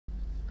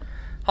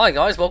Hi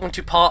guys, welcome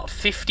to part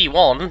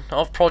 51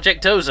 of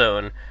Project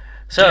Ozone.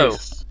 So,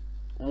 Nice.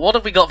 what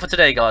have we got for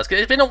today, guys? 'Cause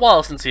it's been a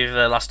while since we've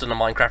last done a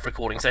Minecraft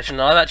recording session,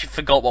 and I've actually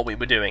forgot what we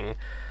were doing.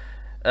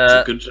 It's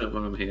a good job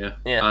I'm here.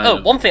 Yeah.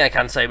 One thing I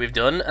can say we've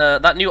done,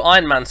 that new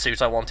Iron Man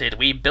suit I wanted,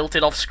 we built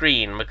it off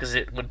screen because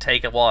it would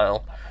take a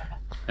while.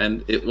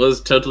 And it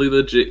was totally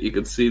legit. You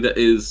could see that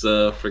his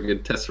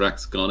friggin'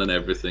 Tesseract's gone and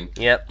everything.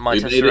 Yep, my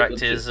We made it Tesseract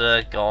legit.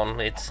 is gone.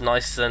 It's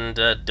nice and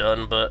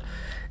done, but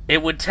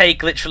it would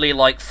take literally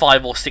like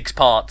 5 or 6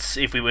 parts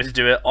if we were to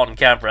do it on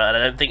camera, and I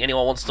don't think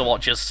anyone wants to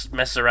watch us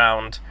mess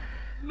around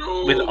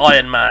with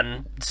Iron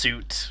Man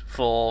suit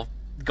for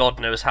God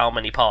knows how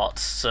many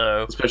parts.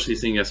 So Especially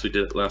seeing as we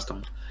did it last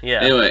time. yeah.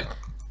 Anyway,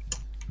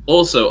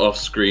 also off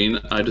screen,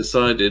 I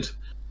decided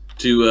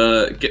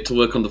to get to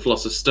work on the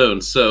Philosopher's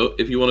Stone. So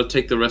if you want to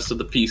take the rest of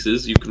the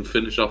pieces, you can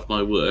finish off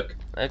my work.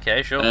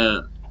 Okay, sure.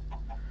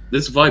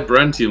 This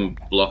vibrantium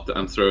block that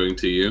I'm throwing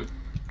to you,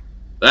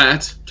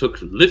 that took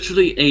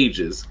literally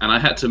ages, and I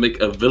had to make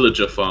a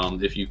villager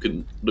farm. If you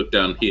can look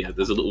down here,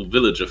 there's a little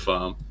villager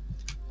farm.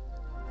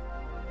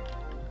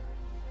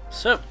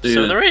 So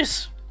Yeah. there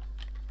is.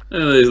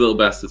 Oh, these little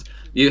bastards.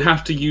 You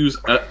have to use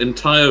an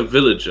entire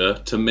villager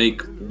to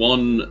make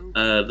one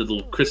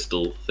little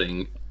crystal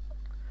thing.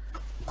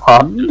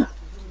 Pun?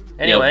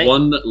 Anyway, Yeah,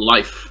 one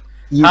life.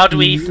 how do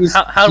we use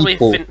how do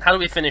people.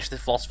 we finish the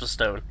Philosopher's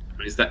Stone?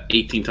 Is that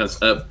 18 times?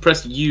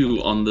 Press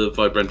U on the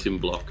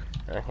vibrantium block.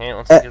 Okay,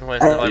 let's see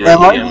where's the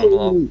Am I vibranium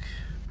block.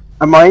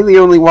 am I the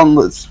only one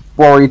that's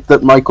worried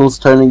that Michael's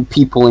turning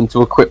people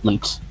into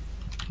equipment?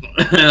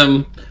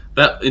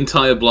 That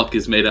entire block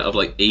is made out of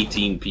like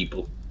 18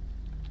 people.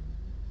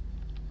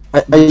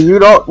 Are you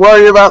not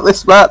worried about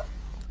this, Matt?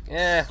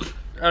 Yeah,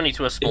 only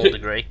to a small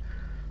degree.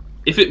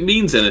 If it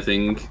means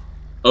anything,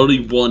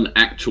 only one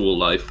actual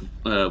life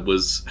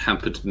was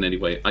hampered in any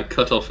way. I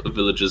cut off a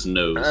villager's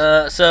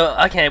nose. So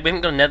okay, we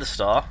haven't got a Nether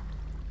Star,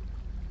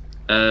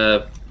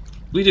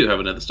 We do have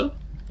another star.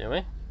 do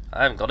we?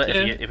 I haven't got it.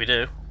 Yeah. If we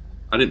do,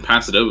 I didn't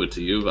pass it over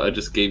to you, but I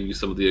just gave you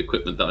some of the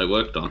equipment that I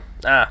worked on.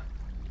 do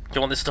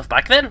you want this stuff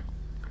back then?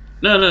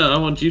 No, I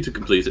want you to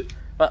complete it.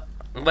 But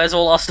where's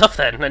all our stuff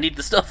then? I need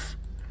the stuff.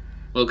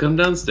 Well, come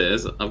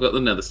downstairs. I've got the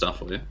nether star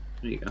for you.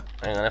 There you go.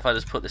 Hang on, if I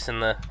just put this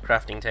in the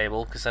crafting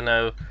table, because I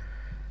know.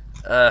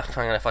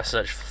 Hang on, if I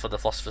search for the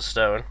Philosopher's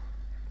Stone.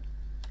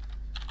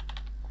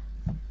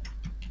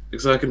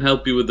 Because I can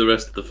help you with the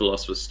rest of the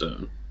Philosopher's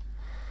Stone.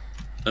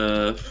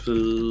 I'm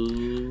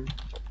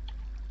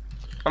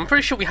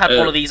pretty sure we had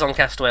one of these on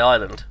Castaway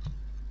Island.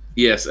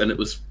 Yes, and it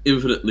was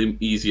infinitely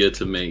easier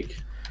to make.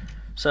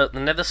 So the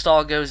Nether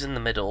Star goes in the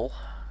middle.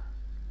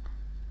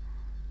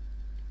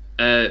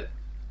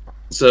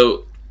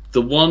 So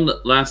the one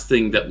last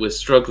thing that we're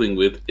struggling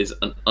with is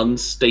an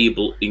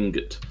unstable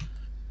ingot.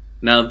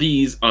 Now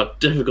these are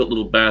difficult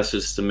little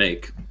bastards to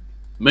make,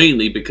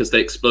 mainly because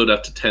they explode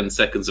after 10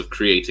 seconds of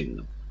creating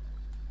them.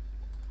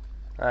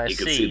 You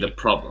can see the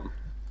problem.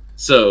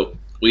 So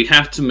we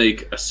have to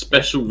make a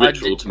special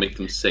ritual to make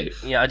them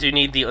safe. Yeah, I do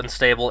need the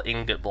unstable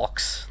ingot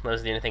blocks.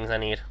 Those are the only things I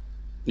need.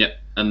 Yeah,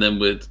 and then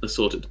we're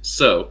sorted.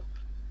 So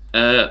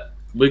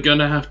we're going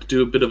to have to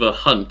do a bit of a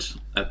hunt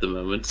at the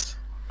moment.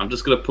 I'm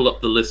just going to pull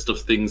up the list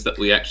of things that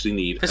we actually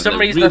need. For some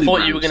reason, I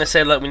thought you were going to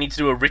say like we need to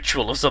do a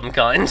ritual of some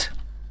kind.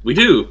 We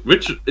do.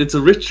 It's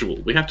a ritual.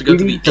 We have to go We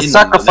to the need to inn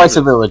sacrifice a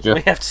and villager.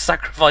 We have to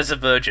sacrifice a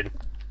virgin.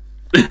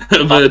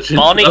 a virgin.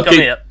 Barney, come Okay.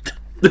 here.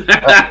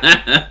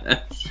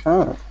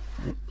 Sure.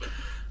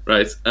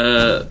 Right.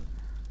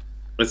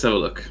 Let's have a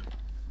look.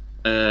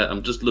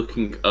 I'm just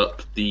looking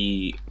up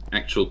the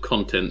actual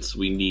contents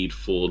we need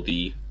for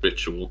the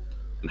ritual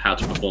and how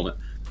to perform it.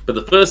 But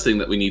the first thing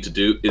that we need to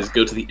do is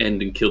go to the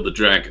end and kill the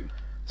dragon.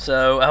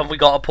 So, have we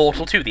got a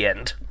portal to the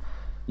end?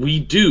 We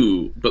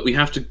do, but we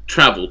have to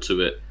travel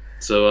to it.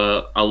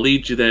 So I'll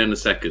lead you there in a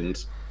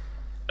second.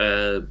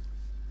 But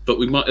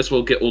we might as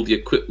well get all the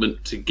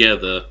equipment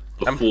together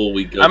before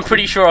we go. I'm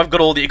pretty sure I've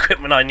got all the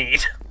equipment I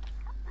need.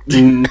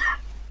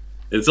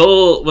 It's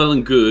all well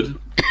and good,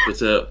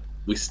 but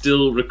we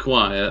still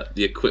require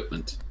the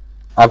equipment.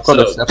 I've got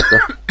a So-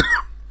 scepter.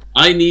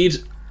 I need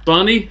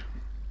Barney.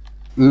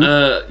 Hmm?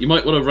 You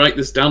might want to write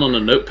this down on a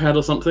notepad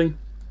or something.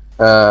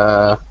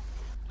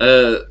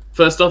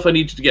 First off, I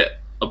need you to get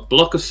a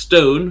block of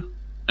stone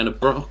and a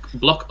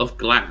block of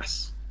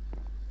glass.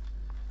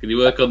 Can you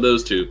work on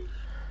those two?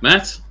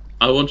 Matt,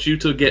 I want you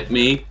to get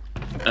me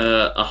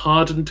a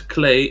hardened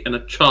clay and a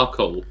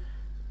charcoal.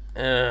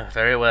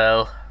 Very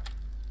well.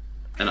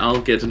 And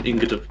I'll get an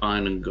ingot of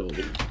iron and gold.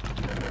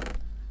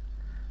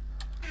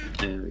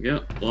 There we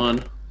go.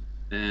 1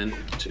 and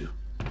 2.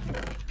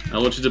 I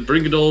want you to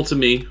bring it all to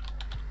me.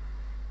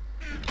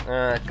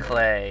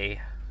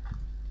 Clay.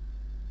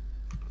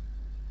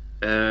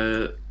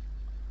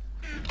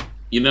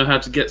 You know how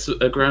to get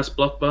a grass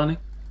block, Barney?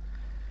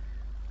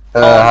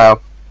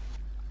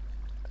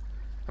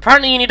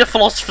 Apparently you need a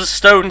Philosopher's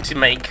Stone to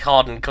make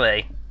hardened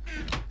clay.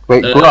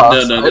 Wait,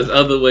 glass? No, there's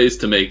other ways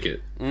to make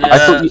it. I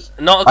thought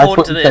Not I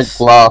according thought to you said this.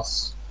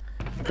 glass.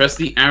 Press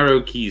the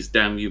arrow keys,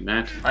 damn you,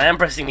 Matt. I am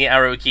pressing the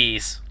arrow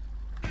keys.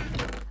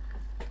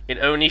 It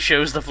only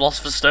shows the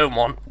Philosopher's Stone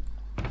one.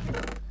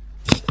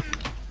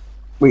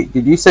 Wait,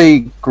 did you say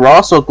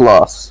grass or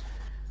glass?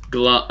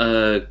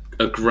 A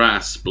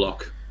grass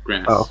block.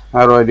 Grass. Oh,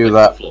 how do I do Like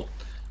that? the floor.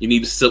 You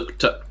need a silk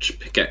touch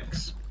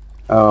pickaxe.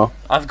 Oh.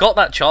 I've got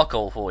that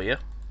charcoal for you.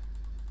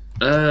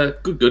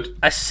 Good.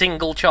 A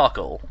single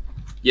charcoal.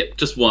 Yep,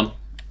 just one.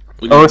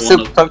 We Oh, need a one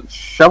silk of- touch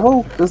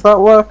shovel? Does that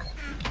work?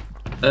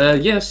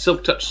 Yeah,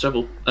 silk touch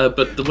shovel.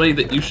 But the way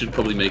that you should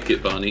probably make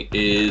it, Barney,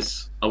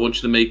 is I want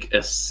you to make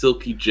a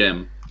silky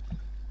gem.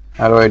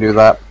 How do I do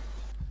that?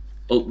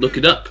 Oh, look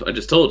it up. I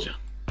just told you.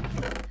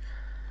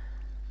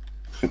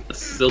 A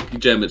silky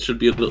gem. It should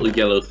be a little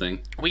yellow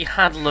thing. We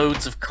had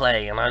loads of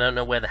clay, and I don't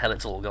know where the hell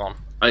it's all gone.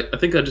 I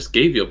think I just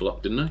gave you a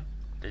block, didn't I?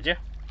 Did you?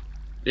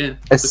 Yeah. A look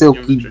at your silky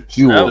inventory.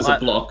 jewel. No, There's a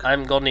block. I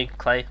haven't got any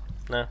clay.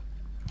 No.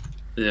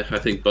 Yeah, I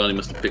think Barney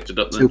must have picked it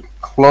up then. Silk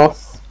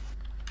cloth.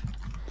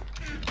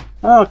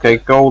 Okay,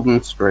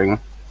 golden string.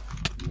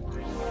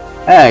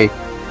 Hey,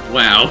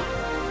 Wow.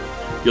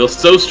 You're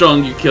so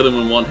strong you kill him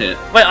in one hit.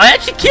 Wait, I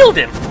actually killed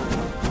him!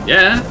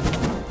 Yeah.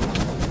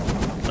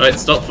 Alright,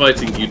 stop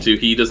fighting, you two.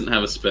 He doesn't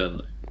have a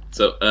spell.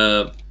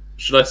 So,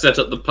 should I set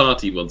up the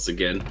party once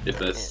again, if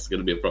there's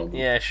going to be a problem?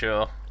 Yeah,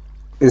 sure.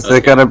 is there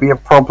Okay. gonna be a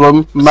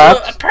problem, So,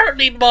 Matt?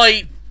 apparently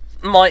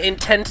my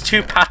intent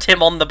to pat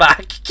him on the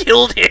back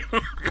killed him!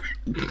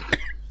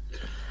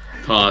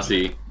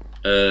 Party.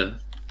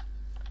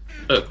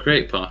 Oh,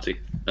 create party.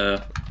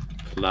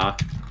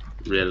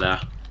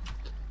 Rilla.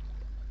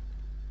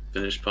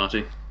 Finish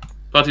party.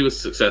 Party was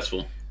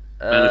successful.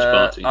 Manage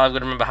party. I've got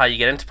to remember how you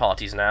get into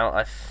parties now.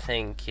 I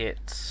think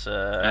it's...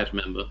 Add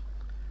member.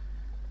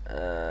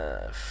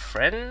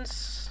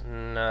 friends?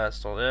 No,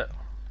 that's not it.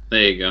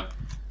 There you go.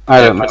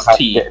 I don't know press how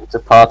T. to get into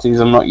parties.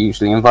 I'm not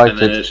usually And then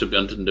invited. it should be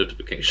under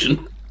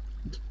notification.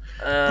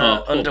 Oh,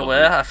 hold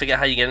Underwear? on. I forget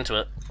how you get into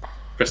it.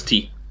 Press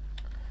T.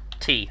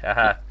 T,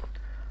 aha.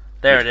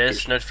 There it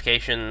is,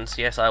 notifications.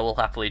 Yes, I will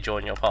happily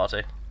join your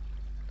party.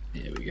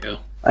 There we go.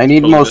 I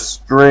need Hold more it.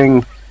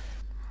 string.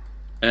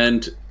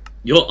 And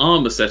your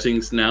armor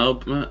settings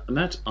now,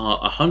 Matt, are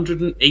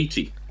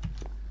 180.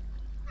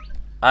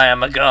 I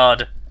am a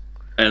god.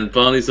 And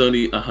Barney's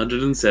only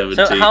 170.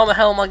 So how the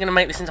hell am I going to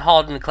make this into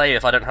hardened clay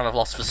if I don't have a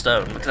Philosopher's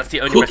Stone? Because that's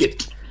the only Cook recipe.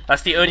 it!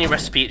 That's the only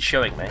recipe it's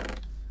showing me.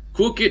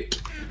 Cook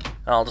it!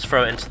 I'll just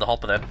throw it into the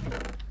hopper then.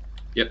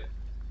 Yep.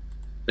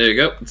 There you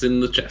go. It's in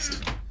the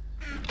chest.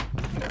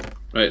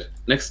 Right.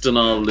 Next on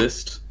our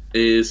list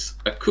is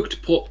a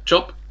cooked pork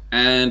chop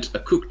and a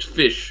cooked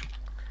fish.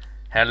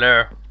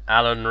 Hello,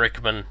 Alan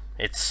Rickman.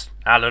 It's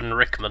Alan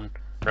Rickman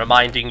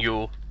reminding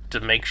you to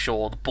make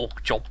sure the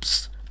pork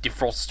chops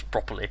defrost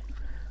properly.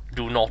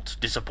 Do not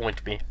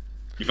disappoint me.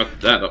 You fucked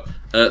that up.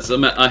 So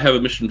Matt, I have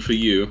a mission for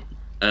you.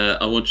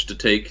 I want you to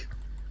take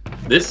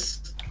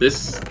this,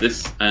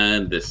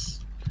 and this.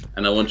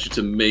 And I want you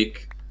to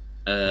make...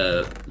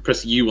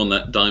 press U on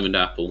that diamond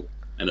apple,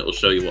 and it will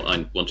show you what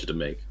I want you to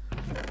make.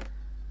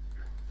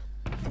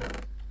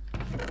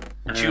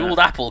 Jeweled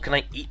apple. Can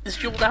I eat this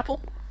jeweled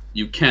apple?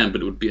 You can,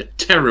 but it would be a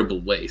terrible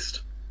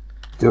waste.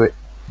 Do it.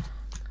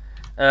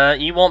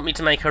 You want me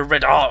to make a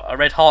red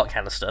heart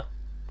canister?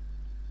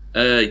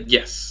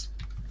 Yes.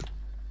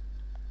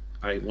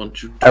 I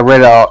want you A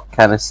red art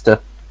canister.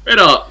 red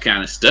art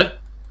canister.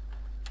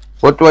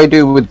 What do I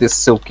do with this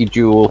silky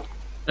jewel?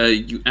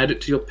 You add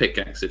it to your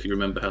pickaxe if you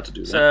remember how to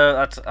do that. So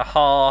that's a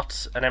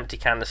heart, an empty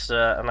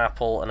canister, an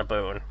apple, and a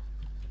bone.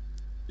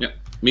 Yeah.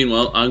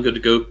 Meanwhile, I'm going to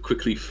go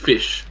quickly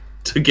fish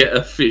to get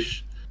a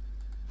fish.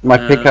 My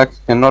pickaxe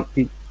cannot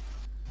be...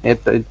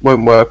 It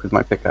won't work with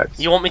my pickaxe.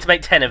 You want me to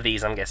make 10 of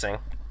these, I'm guessing.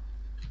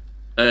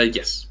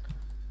 Yes.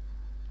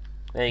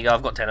 There you go,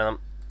 I've got 10 of them.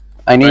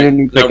 I need a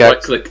new Now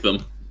pickaxe. right-click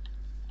them.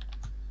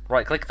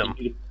 Right-click them.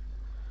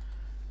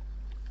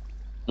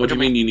 What do you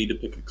mean you need a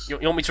pickaxe? You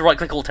want me to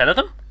right-click all 10 of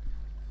them?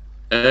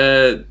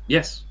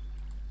 Yes.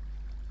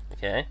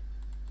 Okay.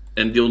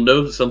 And you'll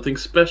know something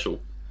special.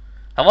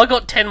 Have I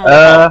got 10 more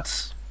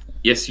hearts?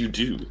 Yes, you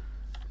do.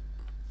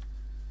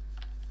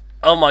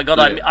 Oh my god,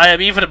 Yeah. I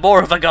am even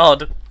more of a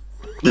god.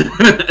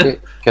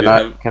 Can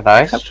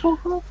I have full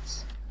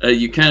hearts?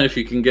 You can if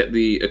you can get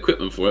the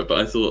equipment for it, but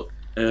I thought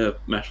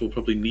Matt will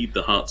probably need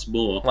the hearts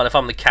more. Well, if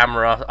I'm the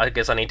camera, I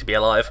guess I need to be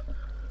alive.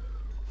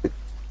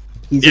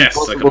 He's Yes,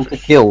 I got impossible a to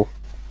fish. kill.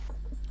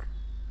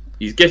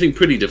 He's getting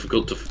pretty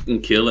difficult to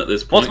fucking kill at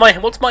this point.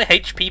 What's my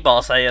HP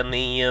bar say in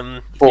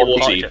the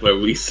 40, where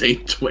we say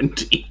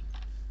 20.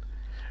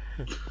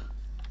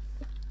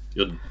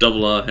 You'll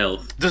double our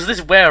health. Does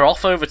this wear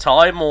off over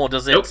time, or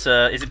does it Nope.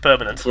 is it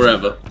permanent?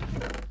 Forever.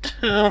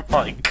 Oh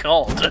my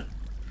god.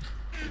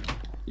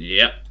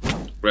 Yep.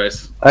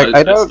 Right.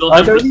 I don't still I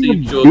haven't don't even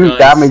received your do guys'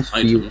 damage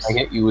to you when items. I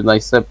hit you with my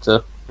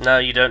scepter. No,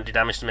 you don't do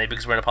damage to me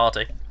because we're in a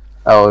party.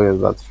 Oh yeah,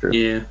 that's true.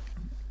 Yeah.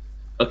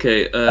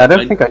 Okay, I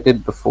don't think I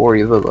did before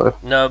either though.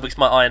 No, because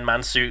my Iron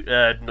Man suit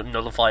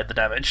nullified the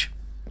damage.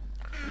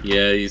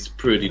 Yeah, he's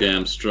pretty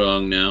damn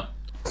strong now.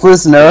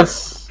 Prisoner.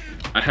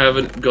 I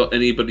haven't got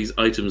anybody's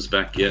items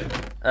back yet.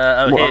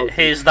 Well-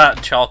 Here's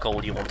that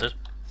charcoal you wanted.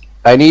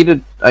 I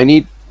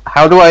need.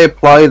 How do I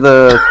apply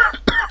the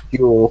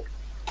jewel.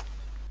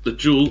 The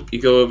jewel,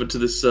 you go over to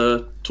this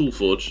tool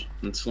forge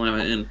and slam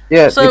it in.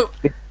 Yeah, So-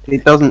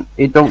 it doesn't.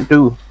 It don't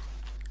do.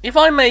 If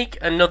I make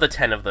another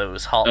 10 of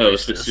those heart Oh,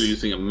 so boosters, you're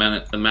using a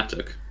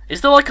mattock.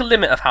 is there like a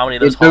limit of how many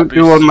of those It heart don't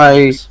do boosters on you my.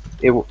 can use?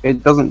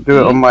 It doesn't do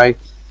it on my.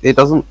 It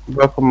doesn't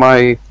work on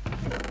my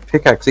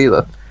pickaxe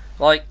either.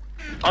 Like,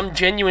 I'm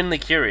genuinely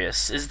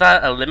curious. Is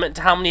that a limit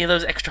to how many of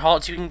those extra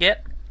hearts you can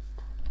get?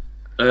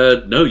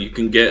 No, you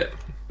can get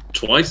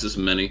twice as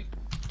many.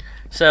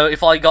 So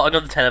if I got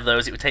another 10 of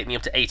those, it would take me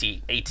up to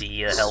 80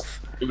 health.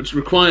 It would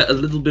require a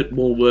little bit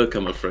more work,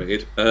 I'm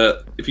afraid.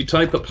 If you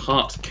type up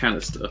heart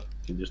canister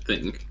in your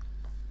thing,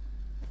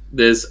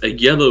 there's a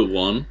yellow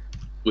one,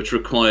 which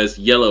requires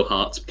yellow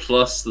hearts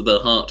plus the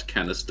heart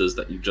canisters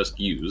that you just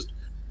used,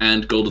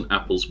 and golden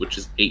apples, which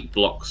is 8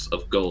 blocks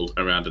of gold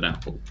around an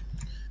apple.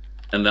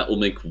 And that will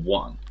make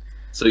 1.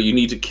 So you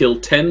need to kill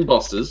 10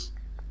 bosses,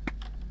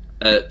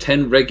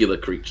 10 regular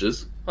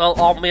creatures. Well,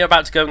 aren't we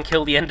about to go and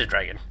kill the Ender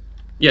Dragon?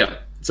 Yeah,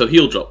 so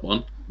he'll drop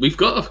 1. We've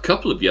got a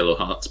couple of yellow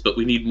hearts, but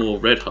we need more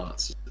red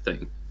hearts, is the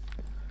thing.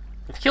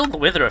 We've killed the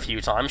Wither a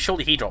few times,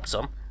 surely he dropped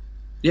some.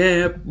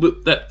 Yeah,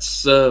 but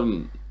that's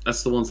the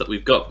ones that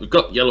we've got. We've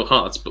got yellow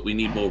hearts, but we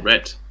need more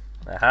red.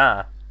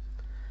 Aha.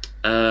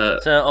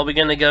 So are we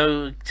going to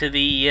go to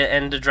the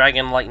Ender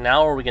Dragon like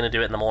now, or are we going to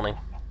do it in the morning?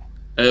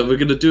 We're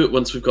going to do it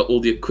once we've got all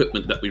the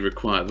equipment that we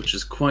require, which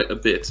is quite a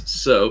bit.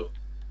 So,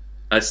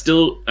 I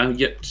still am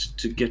yet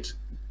to get...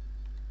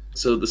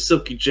 So the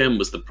silky gem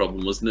was the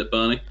problem, wasn't it,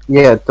 Barney?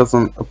 Yeah, it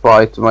doesn't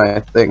apply to my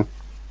thing,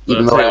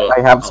 even Well, I'll tell though you what,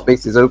 I have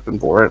spaces open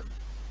for it.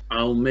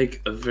 I'll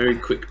make a very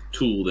quick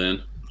tool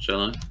then,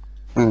 shall I?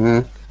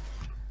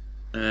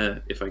 Mm-hmm.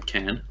 If I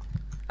can.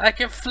 I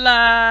can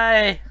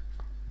fly!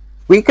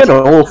 We could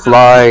all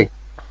fly.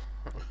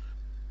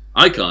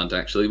 I can't,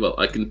 actually. Well,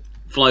 I can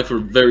fly for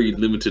a very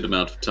limited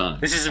amount of time.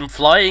 This isn't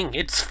flying,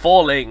 it's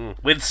falling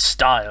with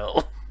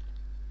style.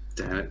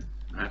 Damn it.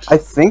 I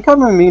think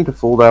I'm immune to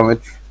fall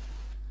damage.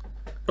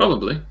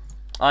 Probably.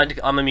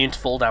 I'm immune to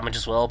fall damage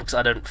as well, because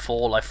I don't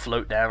fall, I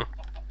float down.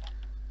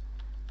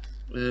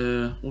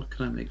 What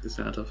can I make this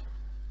out of?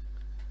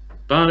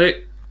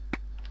 Barney!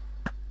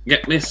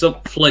 Get me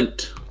some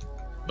flint.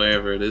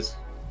 Wherever it is.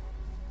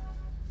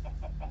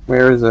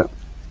 Where is it?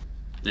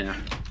 Yeah,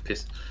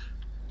 piss.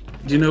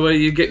 Do you know where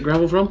you get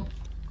gravel from?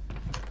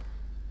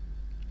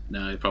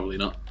 No, probably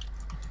not.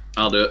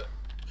 I'll do it.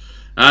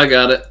 I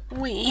got it.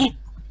 Wee!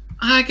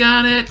 I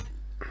got it!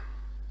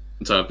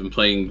 So I've been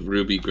playing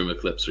Ruby Grim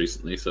Eclipse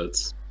recently, so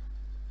it's...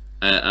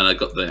 and I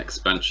got the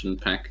expansion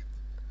pack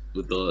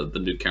with the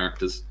new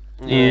characters.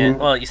 Yeah,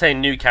 well, you say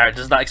new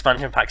characters, that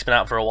expansion pack's been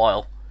out for a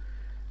while.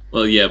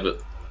 Well, yeah,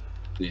 but...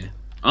 Yeah.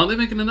 Aren't they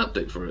making an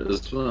update for it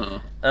as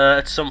well?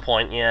 At some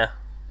point, yeah.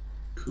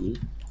 Cool.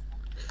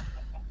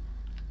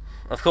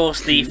 Of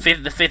course, the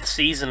fifth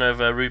season of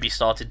Ruby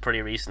started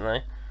pretty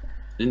recently.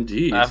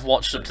 Indeed. I've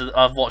watched up to the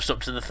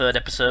 3rd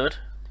episode.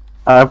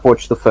 I've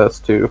watched the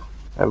first 2.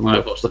 I haven't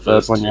I've watched the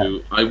first one yet.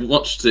 2. I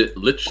watched it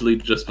literally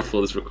just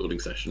before this recording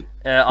session.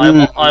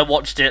 I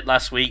watched it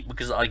last week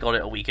because I got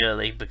it a week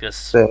early because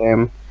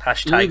Same.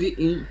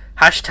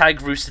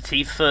 hashtag Rooster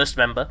Teeth first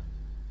member.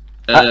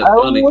 I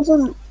Barney,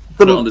 wasn't.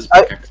 put it on this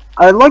pickaxe.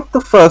 I liked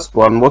the first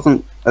one.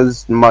 Wasn't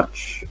as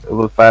much of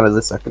a fan of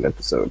the second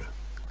episode.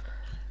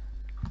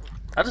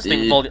 I just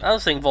think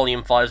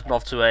Volume 5's been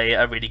off to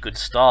a really good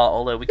start.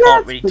 Although we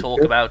can't really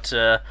talk about.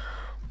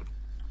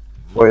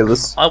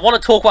 Spoilers. I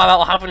want to talk about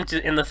what happened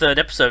in the 3rd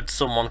episode to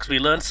someone because we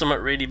learned something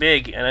really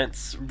big, and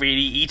it's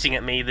really eating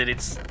at me that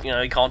it's you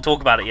can't talk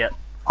about it yet.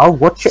 I'll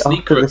watch it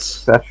Sneak after this roots.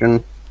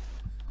 session.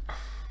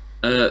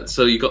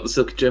 So you got the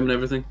silky gem and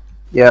everything?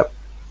 Yep.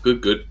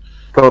 Good.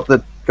 Got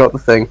the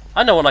thing.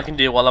 I know what I can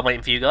do while I'm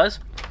waiting for you guys.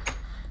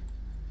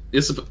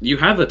 You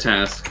have a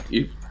task. What do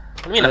you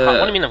mean?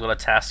 What do you mean I've got a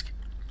task?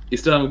 You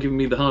still haven't given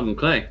me the hardened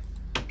clay.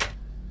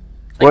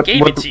 I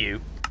gave it to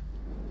you.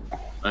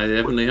 I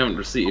haven't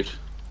received.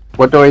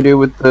 What do I do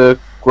with the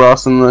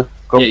grass and the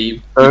Yeah,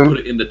 you put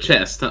it in the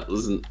chest. That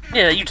wasn't...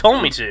 Yeah, you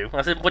told me to.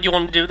 I said, what do you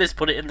want to do with this?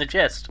 Put it in the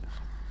chest.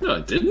 No,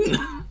 I didn't.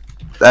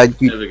 There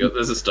we go.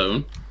 There's a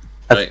stone.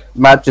 Right.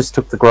 Matt just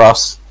took the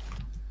grass.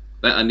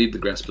 I need the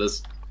grass,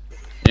 please.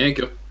 There you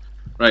go.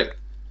 Right.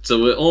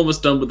 So we're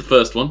almost done with the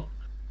first one.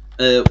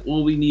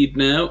 All we need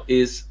now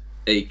is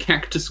a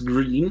cactus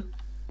green,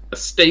 a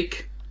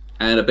steak,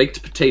 and a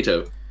baked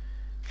potato.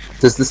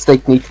 Does the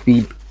steak need to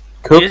be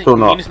cooked or You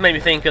not? just made me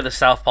think of the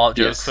South Park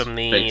joke Yes, from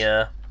the.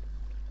 baked.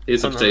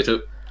 Here's a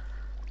potato.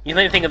 You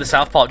made me think of the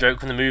South Park joke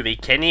from the movie.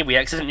 Kenny, we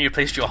accidentally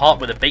replaced your heart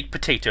with a baked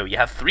potato. You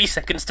have 3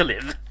 seconds to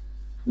live.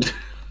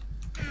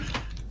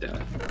 Damn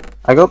it.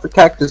 I got the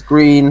cactus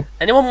green.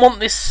 Anyone want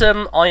this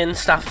Iron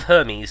Staff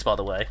Hermes, by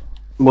the way?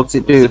 What's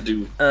it What does do? it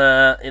do?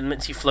 It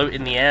lets you float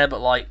in the air,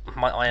 but like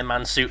my Iron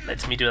Man suit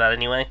lets me do that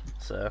anyway.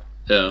 So.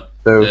 Yeah.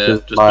 So Yeah, does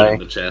just put my it in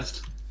the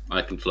chest.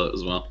 I can float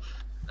as well.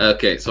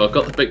 Okay, so I've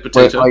got the baked wait,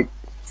 potato. like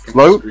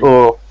float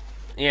or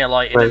Yeah,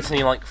 like it Right. lets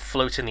me like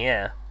float in the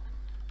air.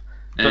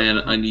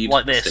 and I need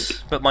like this, steak.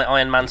 but my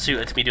Iron Man suit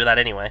lets me do that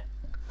anyway.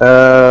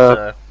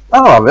 I'll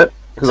have it.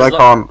 Because I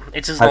can't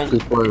It's as actually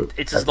long. float.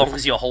 It's as long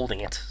as you're holding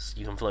it, so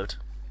you can float.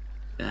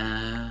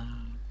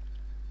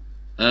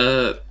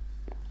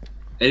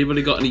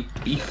 Anybody got any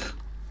beef?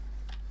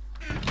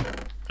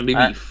 Any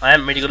beef? I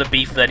haven't really got a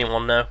beef with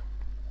anyone, no.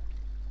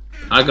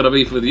 I got a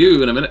beef with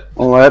you in a minute.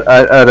 Well,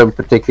 I don't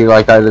particularly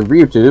like either of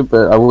you two,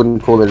 but I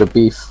wouldn't call it a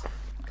beef.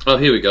 Oh,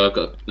 here we go. I've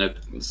got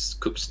it's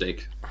cooked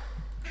steak.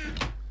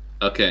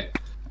 Okay.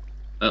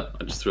 Oh,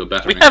 I just threw a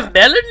battery. We have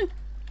melon?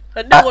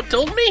 And no one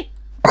told me?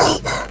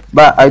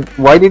 But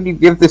why did you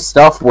give this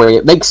stuff away?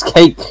 It makes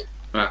cake.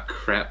 Ah,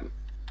 crap.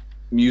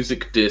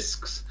 Music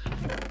discs.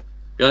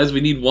 Guys,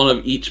 we need one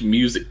of each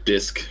music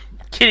disc.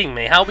 Kidding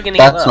me? How are we gonna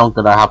get That's that? not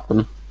gonna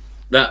happen.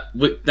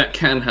 That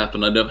can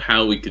happen. I know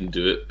how we can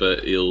do it,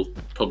 but it'll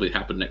probably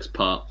happen next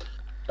part.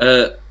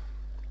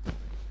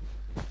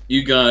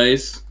 You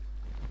guys,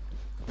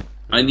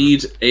 I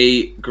need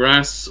a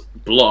grass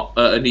block.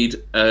 I need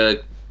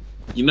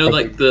you know,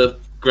 like the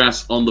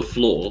grass on the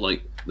floor,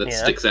 like that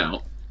sticks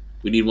out.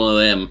 We need one of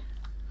them.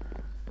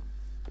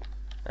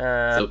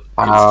 So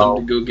can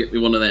somebody go get me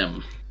one of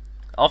them?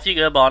 Off you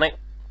go, Barney.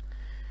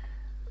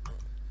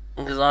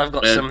 Because I've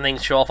got some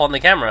things to show off on the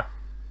camera.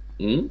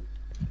 Hmm?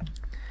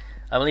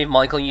 I believe,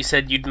 Michael, you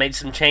said you'd made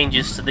some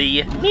changes to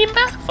the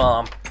Mimba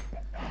farm.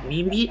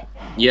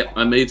 Yep,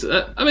 I made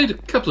a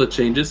couple of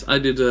changes. I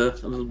did a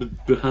little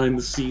bit behind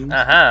the scenes.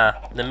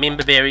 Aha! The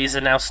Mimba berries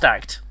are now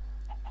stacked.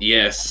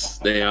 Yes,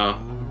 they are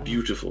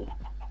beautiful.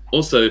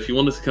 Also, if you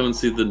wanted to come and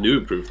see the new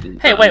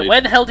improvement... Hey, wait,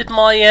 where the hell did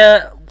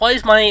my, why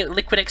is my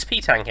liquid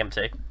XP tank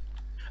empty?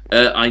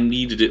 I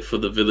needed it for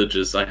the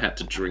villagers. I had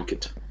to drink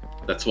it.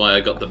 That's why I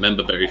got the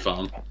Memberberry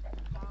farm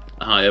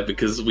higher,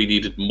 because we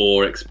needed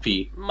more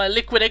XP. My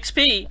liquid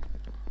XP!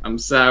 I'm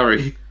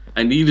sorry.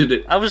 I needed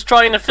it. I was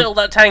trying to fill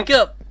that tank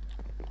up!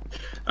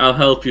 I'll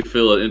help you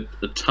fill an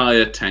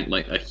entire tank,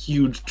 like a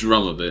huge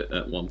drum of it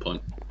at one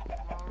point.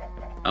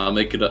 I'll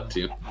make it up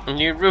to you. And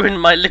you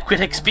ruined my liquid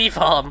XP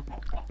farm!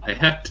 I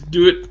had to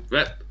do it.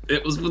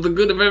 It was for the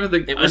good of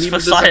everything. It was for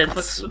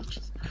science.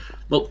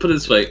 Well, put it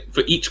this way.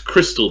 For each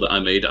crystal that I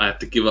made, I have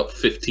to give up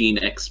 15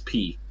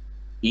 XP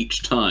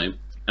each time.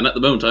 And at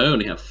the moment, I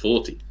only have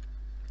 40.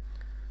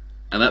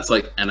 And that's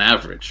like an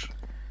average.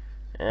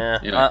 Yeah,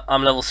 Anyway.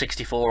 I'm level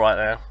 64 right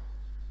now.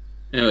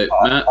 Anyway,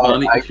 Matt,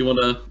 Barney, if you want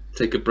to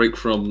take a break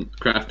from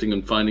crafting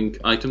and finding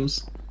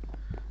items,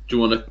 do you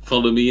want to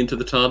follow me into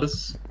the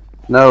TARDIS?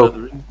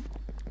 No.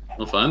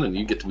 Well, fine, then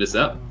you get to miss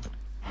out.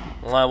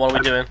 Well, what are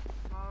we doing?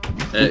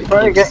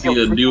 You can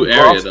see a new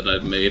area that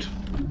I've made.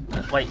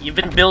 Wait, you've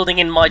been building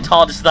in my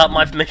TARDIS without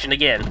my permission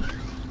again?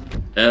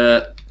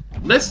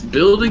 Less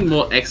building,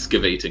 more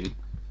excavating.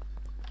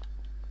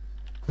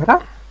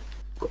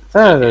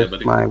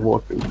 There's my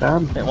watering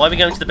can. Wait, why are we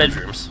going to the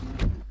bedrooms?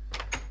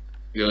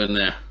 Go in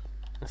there.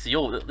 This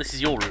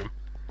is your room.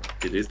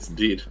 It is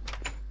indeed.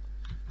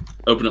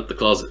 Open up the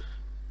closet.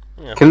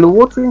 Yeah. Can the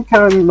watering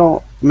can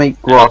not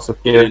make grass Get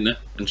appear? in there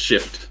and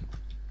shift.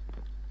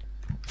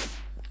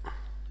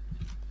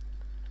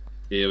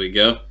 Here we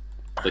go.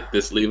 Click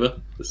this lever.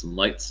 There's some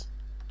lights.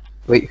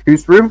 Wait,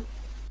 whose room?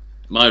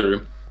 My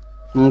room.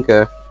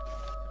 Okay.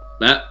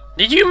 Matt,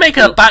 Did you make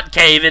a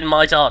Batcave in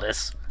my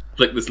TARDIS?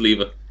 click this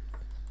lever.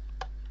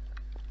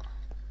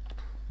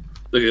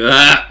 Look at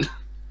that!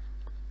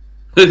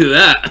 Look at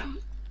that!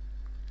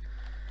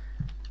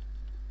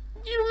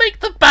 You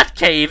make the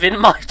Batcave in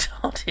my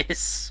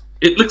TARDIS?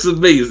 It looks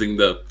amazing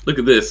though. Look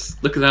at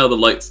this. Look at how the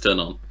lights turn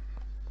on.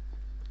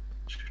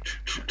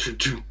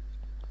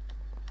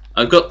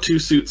 I've got 2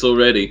 suits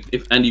already,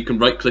 and you can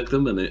right-click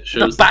them and it The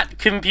shows. Bat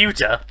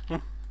computer.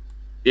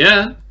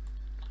 Yeah.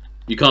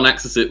 You can't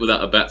access it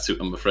without a bat suit,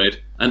 I'm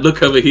afraid. And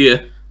look over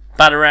here.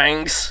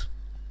 Batarangs.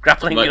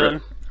 Grappling Right,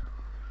 gun.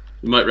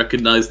 You might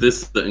recognize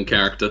this certain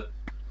character.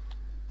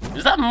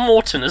 Is that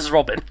Morton as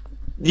Robin?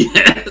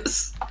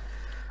 Yes.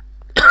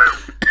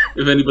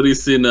 If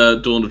anybody's seen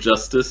Dawn of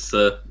Justice,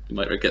 you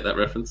might get that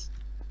reference.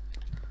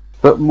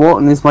 But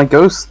Morton is my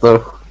ghost,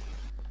 though.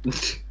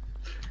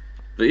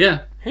 But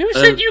yeah. Who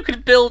said you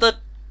could build a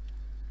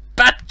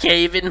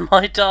Batcave in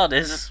my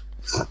TARDIS?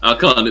 I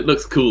can't. It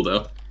looks cool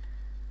though.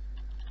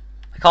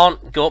 I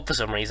can't go up for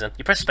some reason.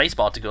 You press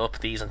spacebar to go up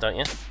these, don't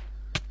you?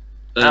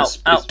 Ow,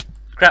 ow.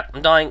 Crap,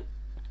 I'm dying.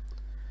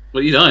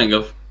 What are you dying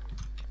of?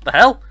 The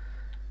hell?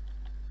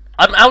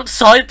 I'm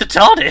outside the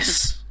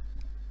TARDIS!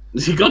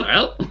 You got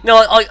out?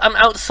 No, I'm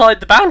outside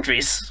the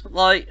boundaries.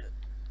 Like,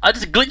 I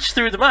just glitched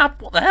through the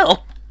map. What the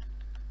hell?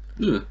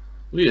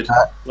 Weird.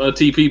 Want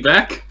to TP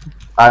back?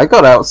 I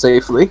got out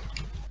safely.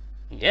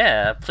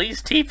 Yeah,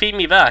 please TP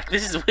me back.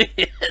 This is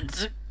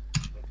weird.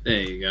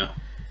 There you go.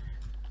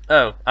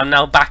 Oh, I'm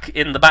now back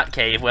in the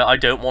Batcave where I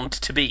don't want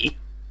to be.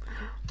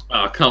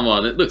 Oh, come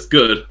on. It looks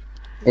good.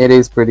 It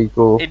is pretty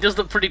cool. It does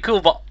look pretty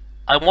cool, but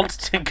I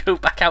wanted to go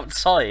back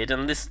outside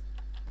and this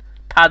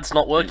pad's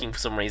not working for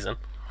some reason.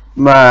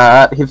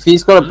 Matt, if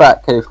he's got a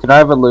bat cave, can I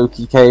have a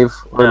Loki cave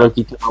or a No.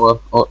 Loki tower?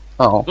 Or,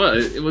 oh, Well,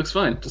 it looks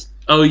fine. Just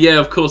oh yeah,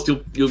 of course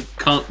you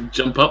can't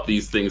jump up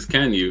these things,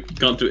 can you? You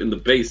can't do it in the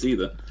base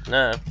either.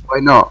 No. why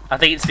not? I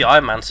think it's the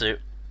Iron Man suit.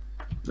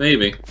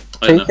 Maybe.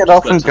 Take it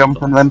off and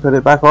jump and then put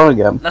it back on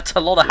again. That's a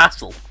lot of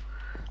hassle.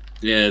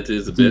 Yeah, it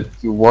is a bit.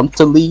 You want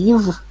to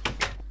leave?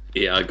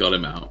 Yeah, I got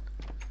him out.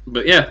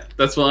 But yeah,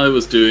 that's what I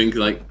was doing,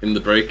 like, in the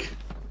break.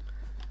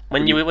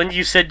 When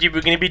you said you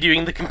were going to be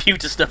doing the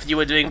computer stuff, you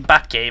were doing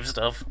Batcave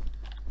stuff.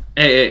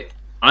 Hey,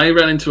 I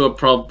ran into a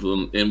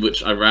problem in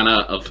which I ran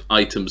out of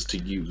items to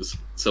use.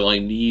 So I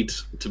need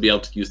to be able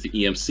to use the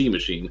EMC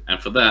machine,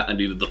 and for that I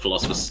needed the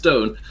Philosopher's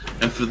Stone,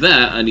 and for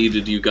that I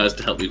needed you guys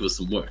to help me with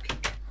some work.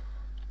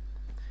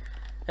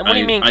 And what do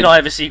you mean, can I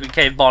have a secret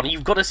cave, Barney?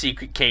 You've got a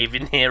secret cave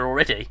in here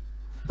already.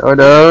 I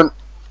don't.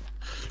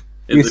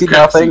 You see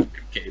nothing?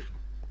 Cave.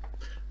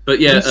 But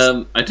yeah,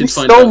 I did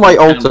find out... You stole my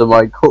altar,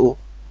 Michael.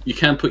 You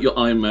can put your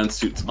Iron Man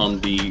suits on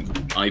the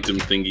item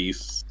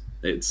thingies.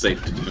 It's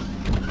safe to do.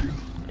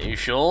 Are you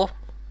sure?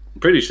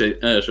 I'm pretty sure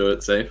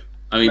it's safe.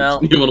 I mean,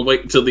 well, you want to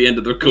wait until the end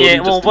of the recording?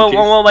 Yeah,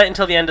 we'll wait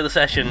until the end of the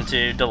session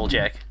to double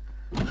check.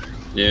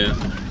 Yeah.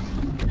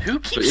 Who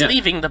keeps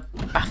leaving the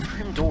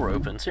bathroom door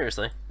open?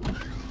 Seriously.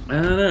 I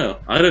don't know.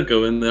 I don't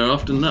go in there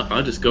often enough.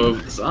 I just go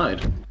over the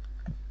side.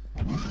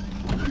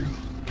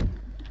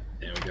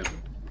 There we go.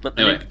 But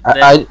anyway,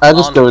 I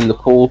just go in the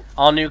pool.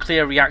 Our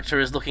nuclear reactor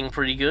is looking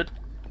pretty good.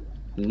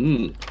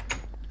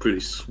 Pretty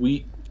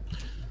sweet.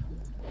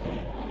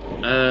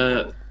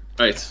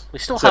 Right. We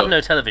still have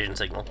no television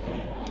signal.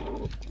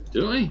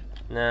 Do we?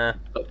 Nah.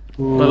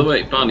 By the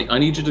way, Barney, I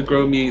need you to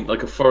grow me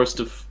like a forest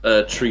of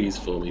trees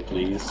for me,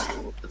 please,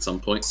 at some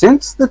point.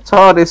 Since the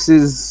TARDIS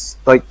is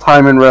like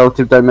time and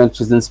relative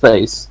dimensions in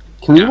space,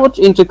 can we watch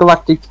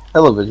intergalactic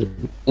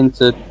television?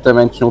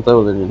 Interdimensional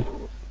television?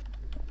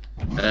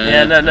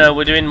 Yeah, no,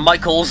 we're doing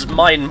Michael's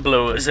Mind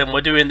Blowers, and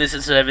we're doing this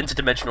instead of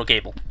interdimensional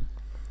cable.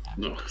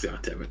 Oh, god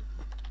damn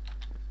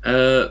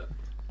it.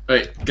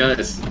 Right,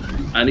 guys,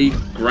 I need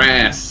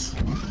grass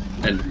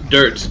and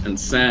dirt and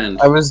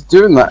sand. I was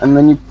doing that, and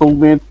then you pulled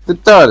me into the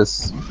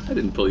TARDIS. I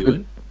didn't pull you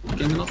in. You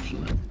gave me an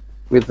option.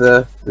 With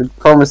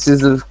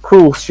promises of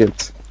cool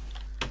shit.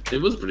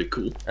 It was pretty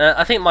cool.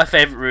 I think my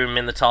favourite room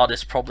in the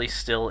TARDIS probably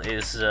still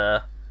is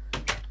the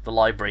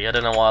library. I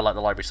don't know why I like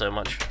the library so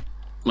much.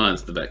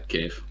 Mine's the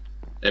Batcave.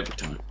 Every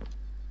time.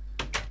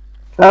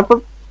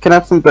 Can I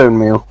have some bone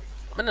meal?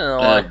 I don't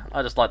know,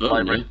 I just like the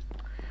library.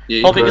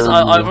 Yeah, probably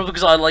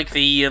because I like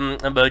the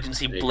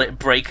emergency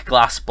break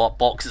glass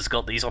box that's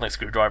got the sonic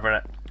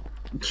screwdriver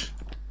in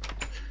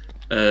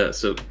it.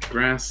 So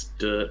grass,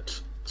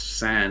 dirt,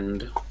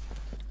 sand.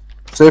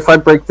 So if I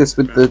break this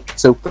with the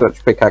silk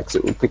touch pickaxe,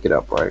 it will pick it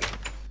up, right?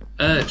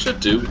 It should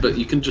do, but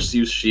you can just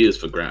use shears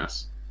for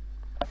grass.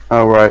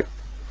 Oh right,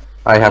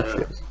 I have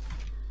shears.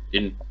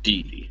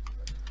 Indeed.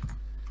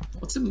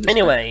 What's in this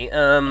anyway,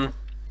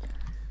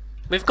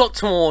 we've got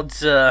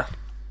towards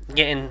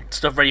getting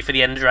stuff ready for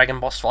the End Dragon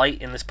boss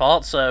fight in this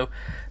part, so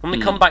when we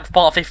come back for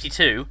part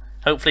 52,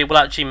 hopefully we'll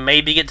actually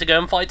maybe get to go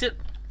and fight it.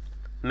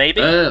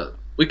 Maybe?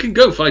 We can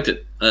go fight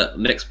it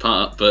next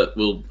part, but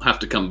we'll have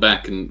to come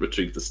back and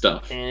retrieve the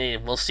stuff.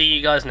 We'll see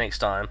you guys next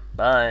time.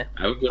 Bye.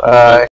 Have a good Bye.